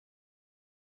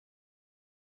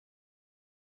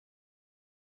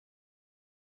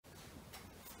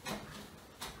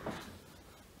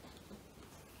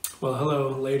Well,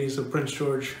 hello, ladies of Prince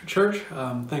George Church.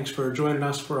 Thanks for joining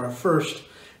us for our first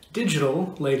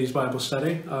digital ladies Bible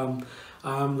study.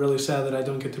 I'm really sad that I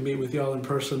don't get to meet with y'all in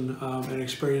person and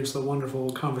experience the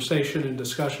wonderful conversation and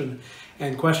discussion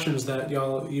and questions that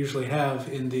y'all usually have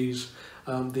in these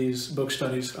book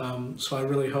studies. So I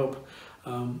really hope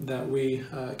that we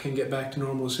can get back to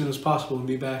normal as soon as possible and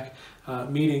be back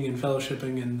meeting and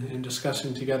fellowshipping and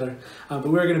discussing together. But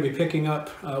we're going to be picking up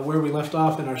where we left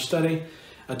off in our study,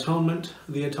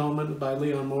 The Atonement by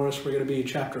Leon Morris. We're going to be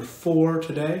chapter 4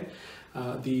 today,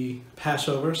 the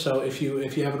Passover. So if you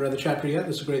haven't read the chapter yet,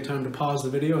 this is a great time to pause the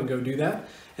video and go do that.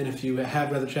 And if you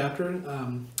have read the chapter,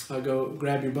 go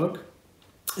grab your book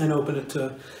and open it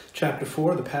to chapter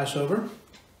 4, the Passover.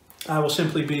 I will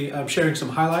simply be sharing some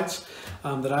highlights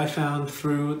that I found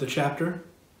through the chapter,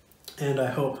 and I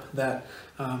hope that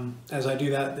as I do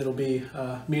that, it'll be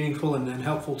meaningful and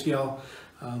helpful to y'all.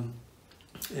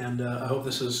 And I hope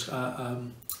this is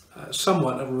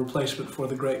somewhat of a replacement for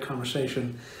the great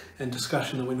conversation and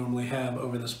discussion that we normally have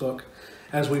over this book.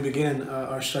 As we begin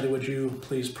our study, would you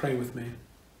please pray with me?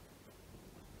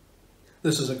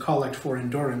 This is a collect for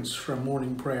endurance from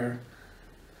morning prayer.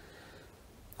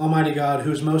 Almighty God,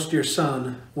 whose most dear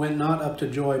Son went not up to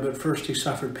joy, but first he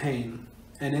suffered pain,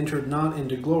 and entered not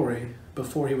into glory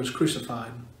before he was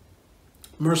crucified,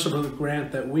 mercifully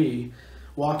grant that we,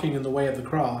 walking in the way of the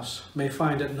cross, may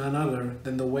find it none other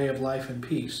than the way of life and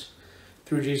peace,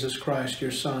 through Jesus Christ,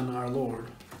 your Son, our Lord.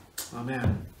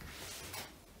 Amen.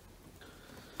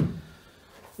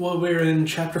 Well, we're in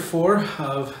chapter 4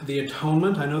 of The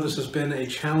Atonement. I know this has been a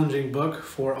challenging book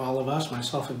for all of us,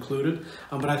 myself included,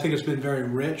 but I think it's been very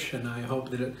rich, and I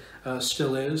hope that it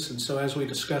still is. And so as we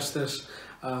discuss this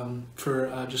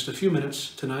for just a few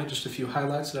minutes tonight, just a few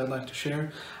highlights that I'd like to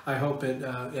share, I hope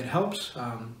it helps.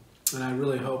 And I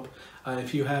really hope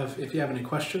if you have any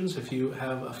questions, if you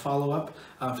have a follow-up,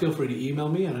 feel free to email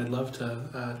me, and I'd love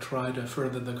to try to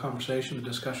further the conversation, the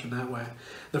discussion that way.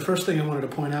 The first thing I wanted to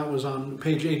point out was on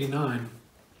page 89,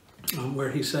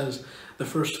 where he says, the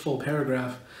first full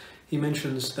paragraph, he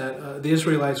mentions that the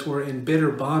Israelites were in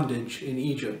bitter bondage in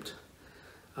Egypt.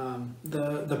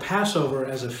 The Passover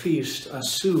as a feast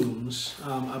assumes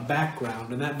a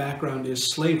background, and that background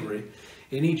is slavery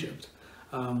in Egypt.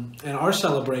 And our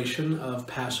celebration of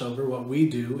Passover, what we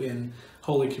do in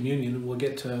Holy Communion, and we'll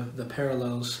get to the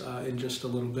parallels in just a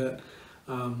little bit,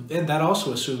 and that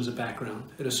also assumes a background.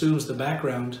 It assumes the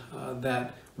background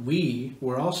that we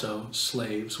were also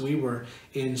slaves. We were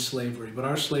in slavery, but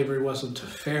our slavery wasn't to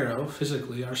Pharaoh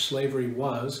physically. Our slavery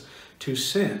was to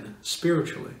sin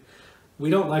spiritually. We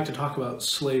don't like to talk about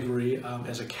slavery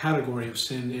as a category of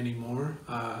sin anymore.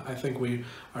 I think we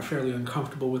are fairly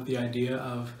uncomfortable with the idea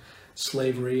of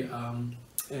slavery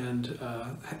and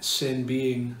sin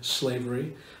being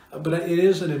slavery. But it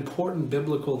is an important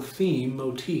biblical theme,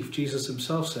 motif. Jesus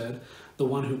himself said, the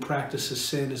one who practices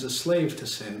sin is a slave to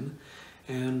sin.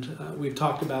 And we've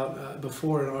talked about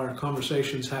before in our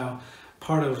conversations how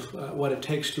part of what it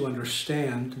takes to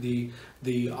understand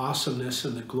the awesomeness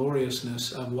and the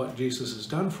gloriousness of what Jesus has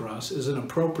done for us is an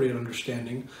appropriate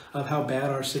understanding of how bad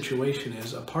our situation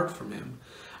is apart from him.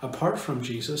 Apart from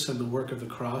Jesus and the work of the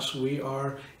cross, we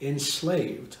are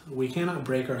enslaved. We cannot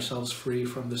break ourselves free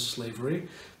from this slavery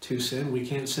to sin. We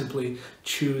can't simply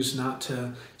choose not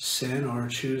to sin or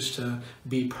choose to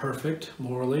be perfect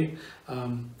morally.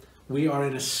 We are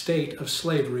in a state of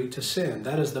slavery to sin.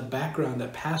 That is the background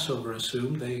that Passover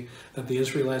assumed, that the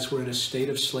Israelites were in a state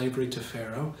of slavery to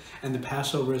Pharaoh, and the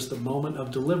Passover is the moment of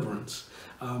deliverance.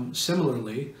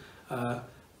 Similarly,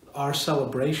 our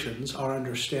celebrations, our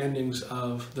understandings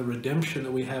of the redemption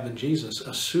that we have in Jesus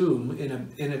assume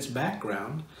in its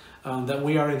background that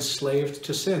we are enslaved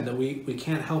to sin, that we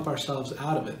can't help ourselves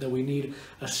out of it, that we need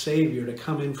a Savior to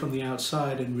come in from the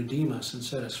outside and redeem us and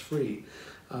set us free.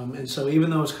 And so even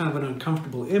though it's kind of an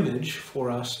uncomfortable image for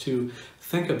us to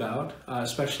think about,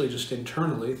 especially just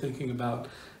internally, thinking about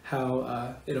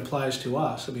how it applies to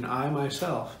us. I mean, I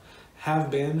myself have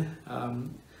been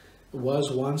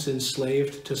was once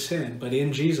enslaved to sin, but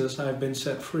in Jesus I've been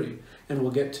set free, and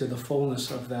we'll get to the fullness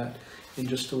of that in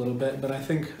just a little bit. But I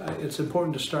think it's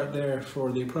important to start there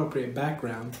for the appropriate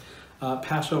background.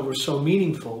 Passover is so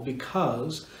meaningful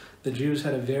because the Jews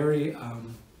had a very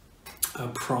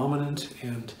prominent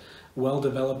and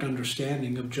well-developed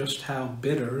understanding of just how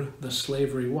bitter the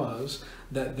slavery was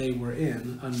that they were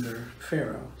in under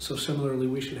Pharaoh. So similarly,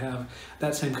 we should have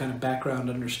that same kind of background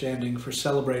understanding for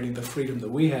celebrating the freedom that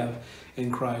we have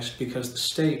in Christ, because the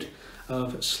state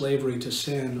of slavery to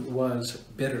sin was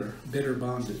bitter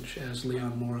bondage, as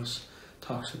Leon Morris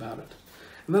talks about it.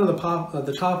 And then at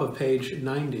the top of page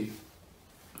 90,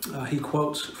 He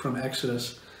quotes from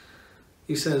Exodus.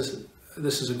 He says,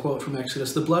 this is a quote from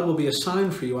Exodus, "The blood will be a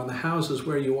sign for you on the houses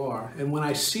where you are, and when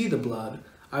I see the blood,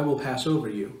 I will pass over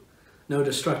you. No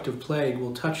destructive plague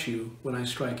will touch you when I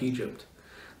strike Egypt."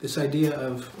 This idea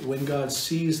of when God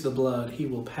sees the blood, he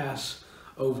will pass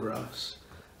over us.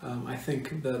 I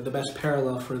think the best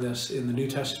parallel for this in the New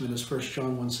Testament is 1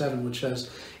 John 1:7, which says,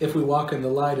 "If we walk in the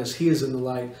light as he is in the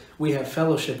light, we have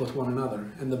fellowship with one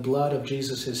another, and the blood of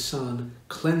Jesus, his Son,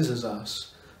 cleanses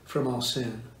us from all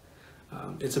sin."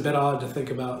 It's a bit odd to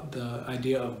think about the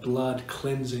idea of blood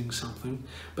cleansing something,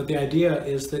 but the idea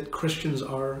is that Christians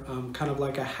are kind of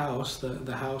like a house,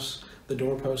 the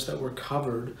doorposts that were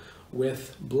covered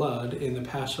with blood in the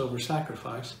Passover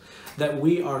sacrifice, that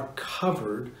we are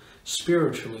covered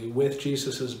spiritually with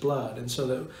Jesus's blood. And so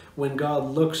that when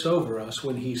God looks over us,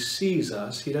 when he sees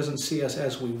us, he doesn't see us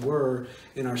as we were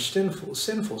in our sinful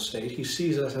state. He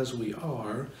sees us as we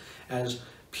are, as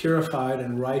purified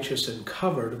and righteous and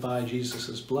covered by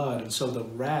Jesus's blood. And so the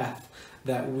wrath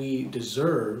that we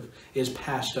deserve is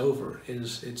passed over.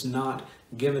 It's not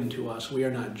given to us. We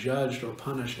are not judged or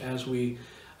punished as we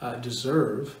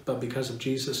deserve, but because of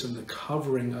Jesus and the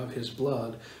covering of his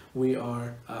blood, we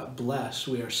are blessed.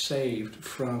 We are saved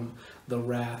from the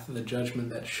wrath, the judgment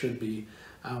that should be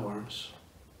ours.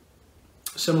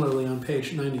 Similarly, on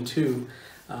page 92,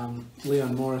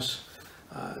 Leon Morris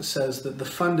says that the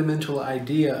fundamental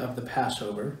idea of the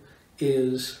Passover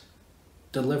is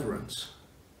deliverance.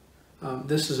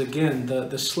 This is, again,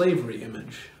 the slavery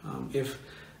image.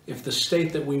 If the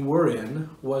state that we were in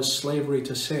was slavery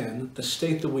to sin, the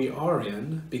state that we are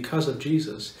in, because of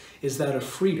Jesus, is that of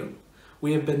freedom.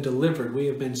 We have been delivered. We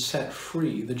have been set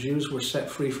free. The Jews were set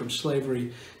free from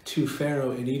slavery to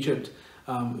Pharaoh in Egypt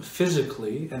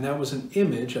physically, and that was an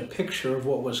image, a picture of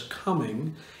what was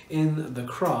coming in the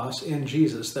cross, in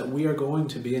Jesus, that we are going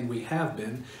to be, and we have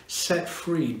been, set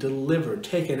free, delivered,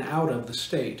 taken out of the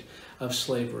state of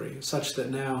slavery, such that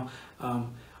now,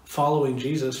 following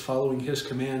Jesus, following his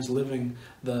commands, living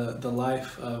the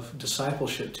life of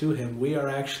discipleship to him, we are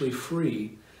actually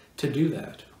free to do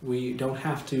that. We don't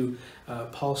have to,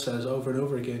 Paul says over and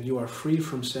over again, you are free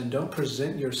from sin. Don't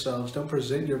present your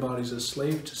bodies as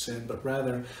slaves to sin, but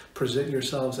rather present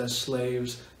yourselves as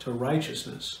slaves to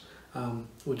righteousness,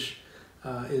 which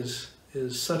is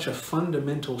such a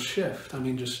fundamental shift. I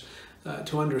mean, just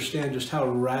to understand just how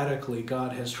radically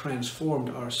God has transformed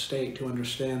our state, to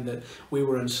understand that we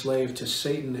were enslaved to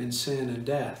Satan and sin and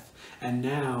death, and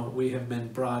now we have been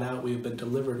brought out, we have been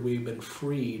delivered, we have been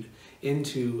freed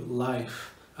into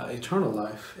life, eternal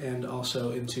life, and also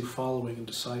into following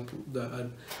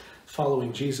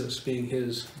Jesus, being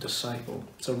his disciple.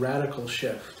 It's a radical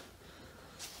shift.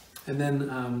 And then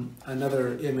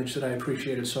another image that I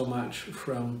appreciated so much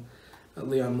from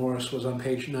Leon Morris was on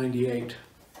page 98,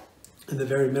 in the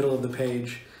very middle of the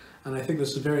page, and I think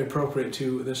this is very appropriate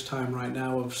to this time right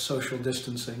now of social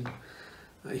distancing.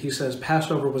 He says,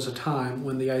 "Passover was a time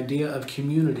when the idea of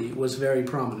community was very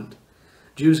prominent.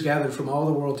 Jews gathered from all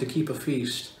the world to keep a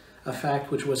feast, a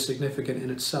fact which was significant in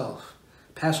itself.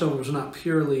 Passover was not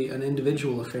purely an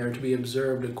individual affair to be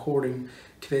observed according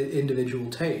to individual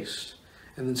taste."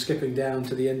 And then skipping down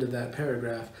to the end of that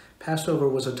paragraph, "Passover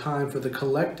was a time for the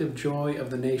collective joy of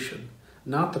the nation,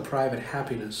 not the private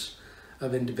happiness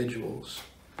of individuals."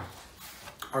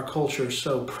 Our culture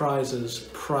so prizes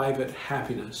private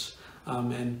happiness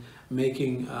and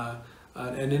making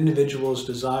an individual's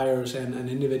desires and an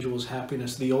individual's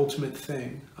happiness the ultimate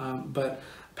thing. But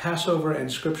Passover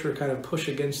and Scripture kind of push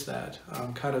against that,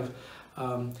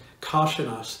 caution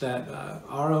us that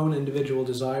our own individual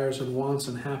desires and wants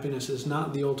and happiness is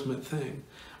not the ultimate thing.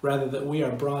 Rather, that we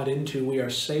are brought into, we are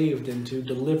saved into,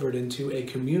 delivered into a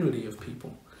community of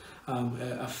people,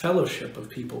 a fellowship of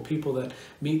people that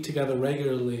meet together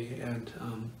regularly and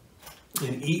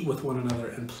eat with one another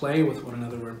and play with one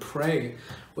another and pray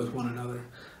with one another.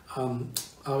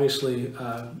 Obviously,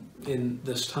 in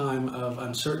this time of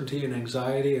uncertainty and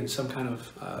anxiety and some kind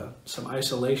of some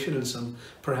isolation and some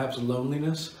perhaps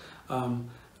loneliness,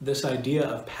 this idea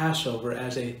of Passover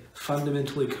as a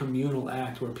fundamentally communal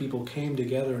act where people came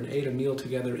together and ate a meal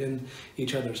together in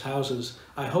each other's houses,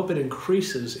 I hope it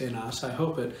increases in us. I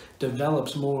hope it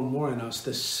develops more and more in us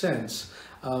this sense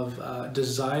of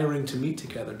desiring to meet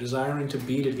together, desiring to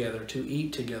be together, to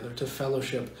eat together, to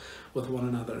fellowship with one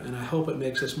another. And I hope it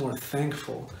makes us more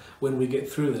thankful when we get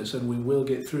through this, and we will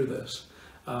get through this.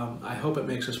 I hope it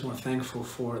makes us more thankful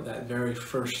for that very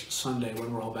first Sunday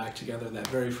when we're all back together, that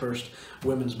very first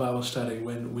women's Bible study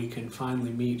when we can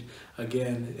finally meet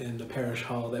again in the parish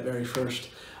hall, that very first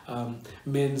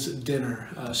men's dinner,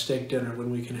 steak dinner, when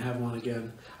we can have one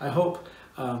again. I hope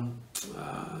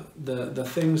the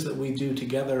things that we do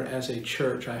together as a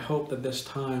church. I hope that this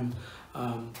time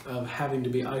of having to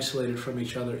be isolated from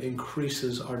each other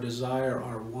increases our desire,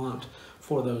 our want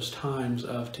for those times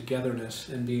of togetherness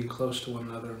and being close to one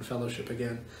another and fellowship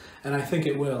again. And I think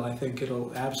it will. I think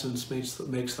absence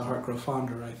makes the heart grow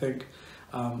fonder. I think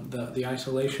the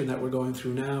isolation that we're going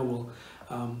through now will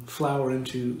flower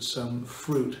into some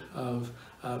fruit of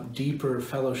deeper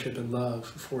fellowship and love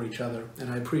for each other.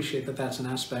 And I appreciate that that's an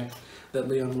aspect that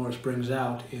Leon Morris brings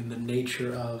out in the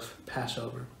nature of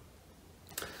Passover.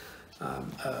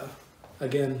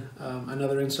 Again,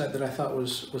 another insight that I thought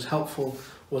was helpful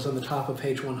was on the top of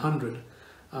page 100.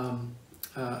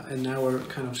 And now we're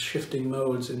kind of shifting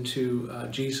modes into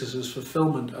Jesus'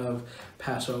 fulfillment of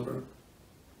Passover.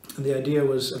 And the idea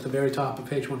was at the very top of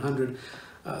page 100,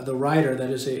 the writer, that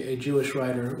is a Jewish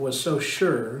writer, was so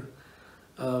sure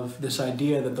of this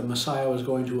idea that the Messiah was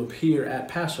going to appear at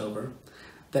Passover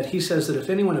that he says that if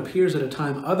anyone appears at a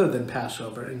time other than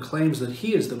Passover and claims that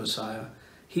he is the Messiah,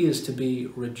 he is to be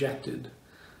rejected.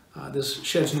 This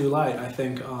sheds new light, I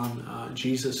think, on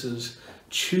Jesus'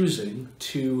 choosing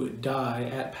to die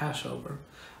at Passover.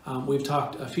 We've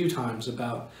talked a few times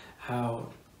about how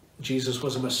Jesus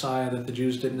was a Messiah that the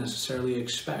Jews didn't necessarily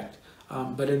expect.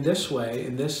 But in this way,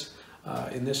 in this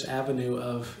avenue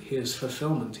of his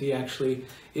fulfillment, he actually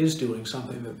is doing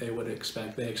something that they would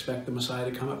expect. They expect the Messiah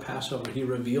to come at Passover. He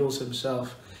reveals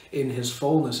himself in his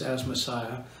fullness as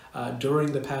Messiah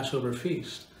during the Passover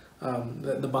feast.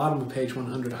 The bottom of page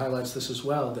 100 highlights this as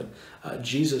well, that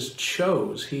Jesus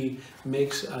chose. He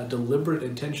makes a deliberate,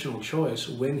 intentional choice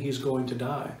when he's going to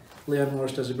die. Leon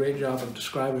Morris does a great job of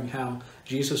describing how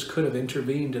Jesus could have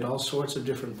intervened at all sorts of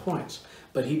different points,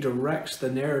 but he directs the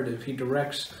narrative, he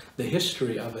directs the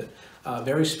history of it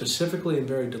very specifically and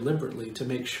very deliberately to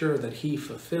make sure that he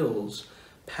fulfills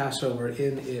Passover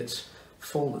in its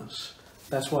fullness.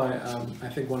 That's why I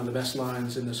think one of the best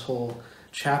lines in this whole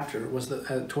chapter was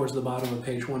towards the bottom of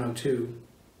page 102,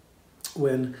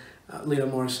 when Leon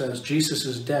Morris says,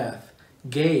 Jesus' death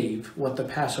gave what the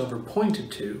Passover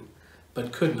pointed to,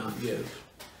 but could not give.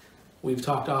 We've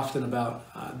talked often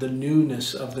about the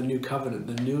newness of the new covenant,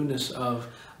 the newness of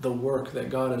the work that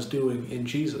God is doing in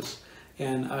Jesus.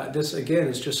 And this, again,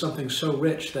 is just something so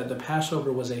rich that the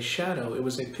Passover was a shadow, it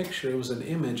was a picture, it was an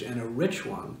image, and a rich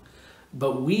one.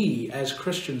 But we, as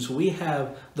Christians, we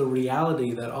have the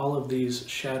reality that all of these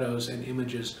shadows and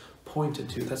images pointed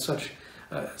to. That's such,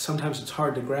 sometimes it's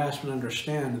hard to grasp and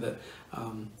understand that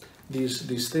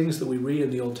these things that we read in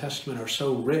the Old Testament are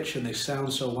so rich and they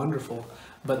sound so wonderful,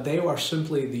 but they are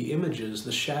simply the images,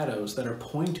 the shadows that are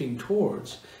pointing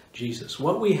towards Jesus.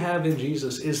 What we have in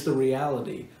Jesus is the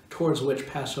reality towards which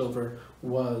Passover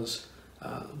was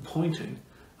pointing.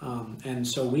 And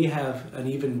so we have an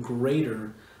even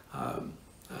greater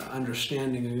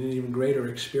understanding and an even greater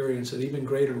experience, an even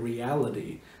greater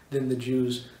reality than the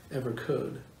Jews ever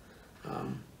could.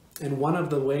 And one of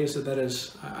the ways that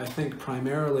is, I think,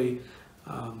 primarily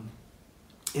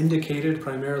indicated,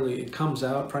 it comes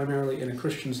out primarily in a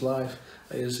Christian's life,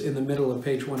 is in the middle of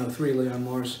page 103. Leon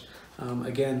Morris,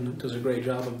 again, does a great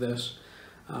job of this,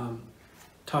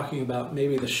 talking about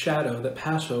maybe the shadow that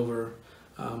Passover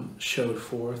showed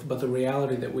forth, but the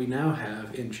reality that we now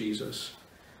have in Jesus.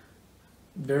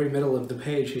 Very middle of the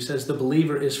page, he says, the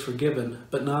believer is forgiven,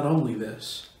 but not only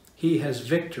this, he has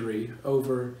victory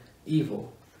over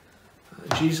evil.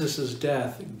 Jesus'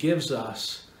 death gives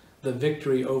us the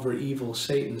victory over evil,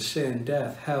 Satan, sin,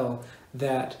 death, hell,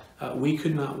 that we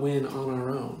could not win on our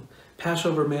own.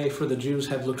 Passover may, for the Jews,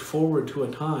 have looked forward to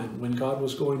a time when God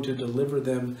was going to deliver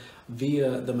them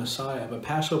via the Messiah. But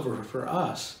Passover for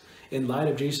us, in light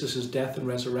of Jesus' death and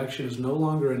resurrection, is no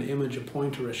longer an image, a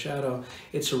point, or a shadow.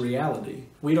 It's a reality.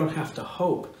 We don't have to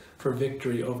hope for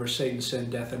victory over Satan, sin,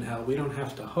 death, and hell. We don't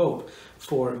have to hope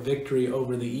for victory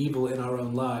over the evil in our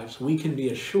own lives. We can be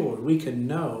assured, we can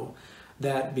know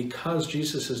that because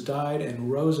Jesus has died and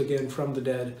rose again from the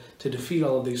dead to defeat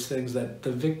all of these things, that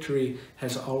the victory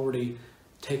has already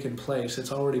taken place.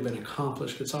 It's already been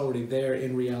accomplished. It's already there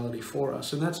in reality for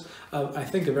us. And that's, I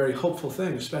think, a very hopeful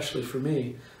thing, especially for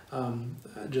me,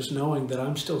 just knowing that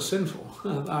I'm still sinful.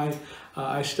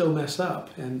 I still mess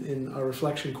up, and in our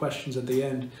reflection questions at the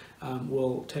end,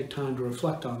 we'll take time to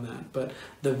reflect on that. But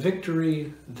the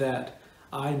victory that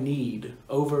I need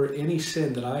over any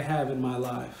sin that I have in my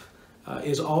life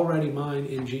is already mine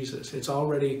in Jesus. It's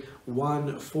already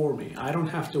won for me. I don't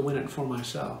have to win it for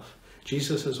myself.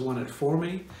 Jesus has won it for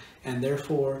me, and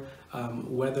therefore,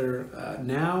 whether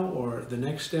now or the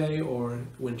next day or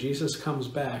when Jesus comes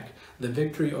back, the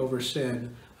victory over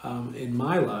sin in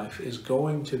my life is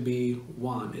going to be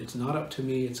won. It's not up to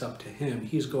me, it's up to him.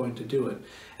 He's going to do it.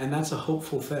 And that's a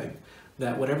hopeful thing,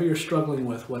 that whatever you're struggling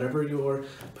with, whatever your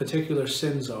particular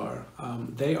sins are,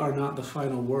 they are not the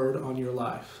final word on your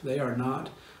life. They are not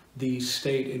the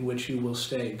state in which you will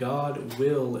stay. God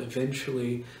will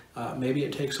eventually, maybe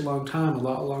it takes a long time, a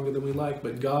lot longer than we like,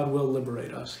 but God will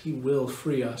liberate us. He will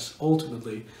free us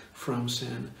ultimately from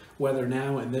sin, whether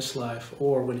now in this life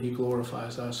or when he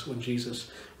glorifies us, when Jesus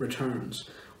returns.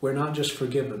 We're not just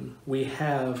forgiven, we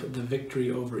have the victory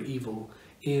over evil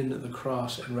in the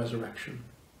cross and resurrection.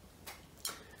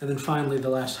 And then finally, the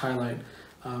last highlight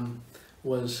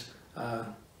was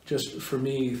just for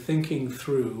me thinking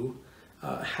through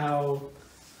how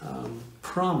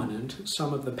prominent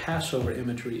some of the Passover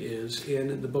imagery is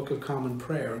in the Book of Common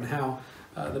Prayer, and how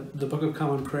the Book of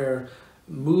Common Prayer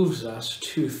moves us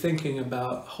to thinking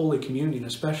about Holy Communion,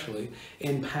 especially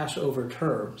in Passover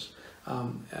terms.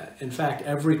 In fact,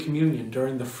 every communion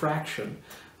during the fraction,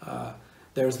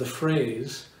 there's the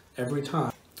phrase every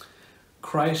time.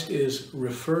 Christ is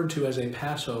referred to as a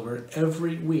Passover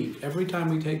every week. Every time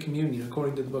we take communion,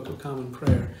 according to the Book of Common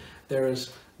Prayer, there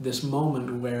is this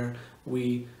moment where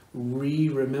we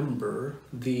remember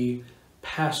the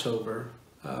Passover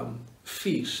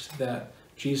feast that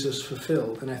Jesus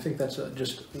fulfilled. And I think that's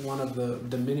just one of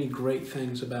the many great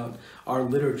things about our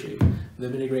liturgy, the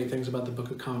many great things about the Book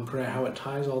of Common Prayer, how it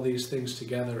ties all these things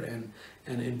together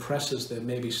and impresses them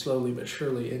maybe slowly but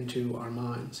surely into our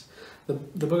minds.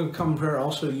 The Book of Common Prayer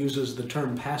also uses the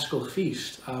term Paschal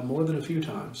Feast more than a few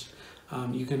times.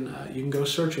 You can go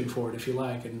searching for it if you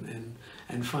like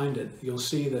and find it. You'll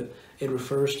see that it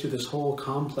refers to this whole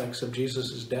complex of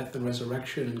Jesus' death and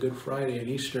resurrection and Good Friday and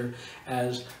Easter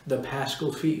as the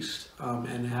Paschal Feast,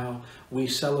 and how we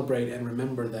celebrate and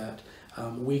remember that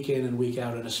week in and week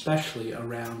out, and especially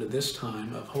around this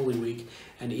time of Holy Week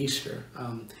and Easter.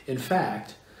 In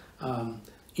fact,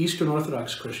 Eastern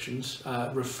Orthodox Christians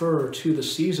refer to the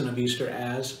season of Easter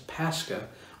as Pascha,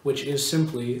 which is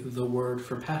simply the word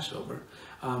for Passover.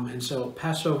 And so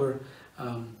Passover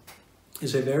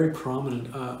is a very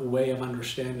prominent way of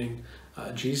understanding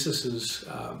Jesus'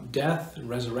 death and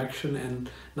resurrection, and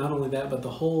not only that, but the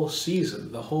whole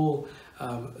season, the whole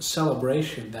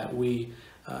celebration that we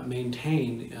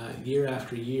maintain year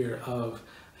after year of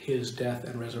his death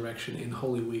and resurrection in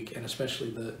Holy Week, and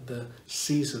especially the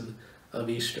season of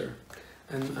Easter.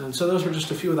 And so those were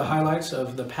just a few of the highlights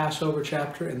of the Passover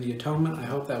chapter and the Atonement. I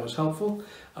hope that was helpful.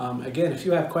 Again, if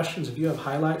you have questions, if you have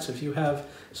highlights, if you have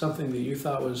something that you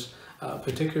thought was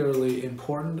particularly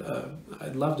important,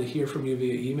 I'd love to hear from you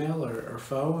via email or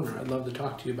phone, or I'd love to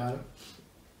talk to you about it.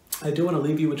 I do want to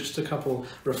leave you with just a couple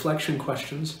reflection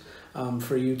questions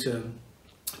for you to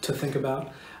think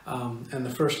about. And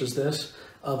the first is this: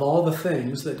 of all the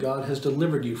things that God has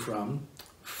delivered you from,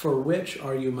 for which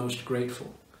are you most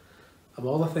grateful? Of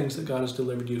all the things that God has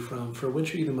delivered you from, for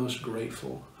which are you the most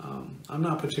grateful? I'm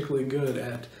not particularly good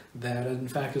at that. In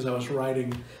fact, as I was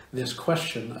writing this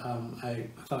question, I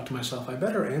thought to myself, I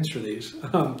better answer these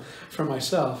for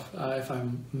myself if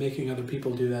I'm making other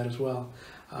people do that as well.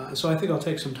 So I think I'll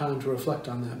take some time to reflect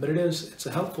on that. But it's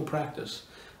a helpful practice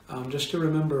just to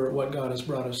remember what God has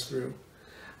brought us through.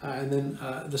 And then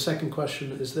the second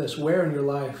question is this: where in your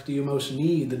life do you most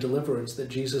need the deliverance that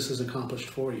Jesus has accomplished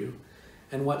for you?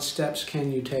 And what steps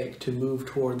can you take to move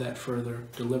toward that further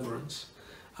deliverance?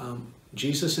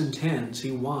 Jesus intends,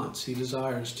 he wants, he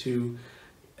desires to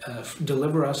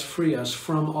deliver us, free us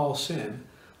from all sin.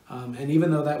 And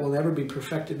even though that will never be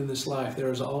perfected in this life,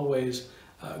 there is always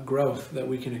growth that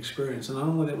we can experience. And not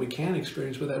only that we can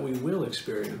experience, but that we will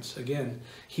experience. Again,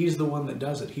 he's the one that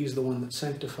does it. He's the one that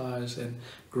sanctifies and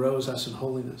grows us in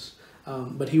holiness.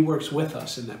 But he works with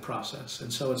us in that process.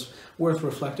 And so it's worth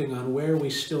reflecting on where we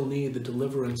still need the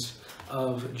deliverance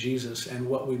of Jesus and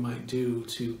what we might do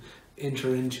to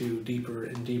enter into deeper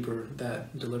and deeper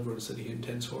that deliverance that he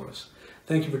intends for us.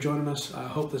 Thank you for joining us. I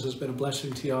hope this has been a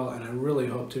blessing to y'all, and I really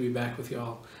hope to be back with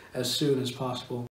y'all as soon as possible.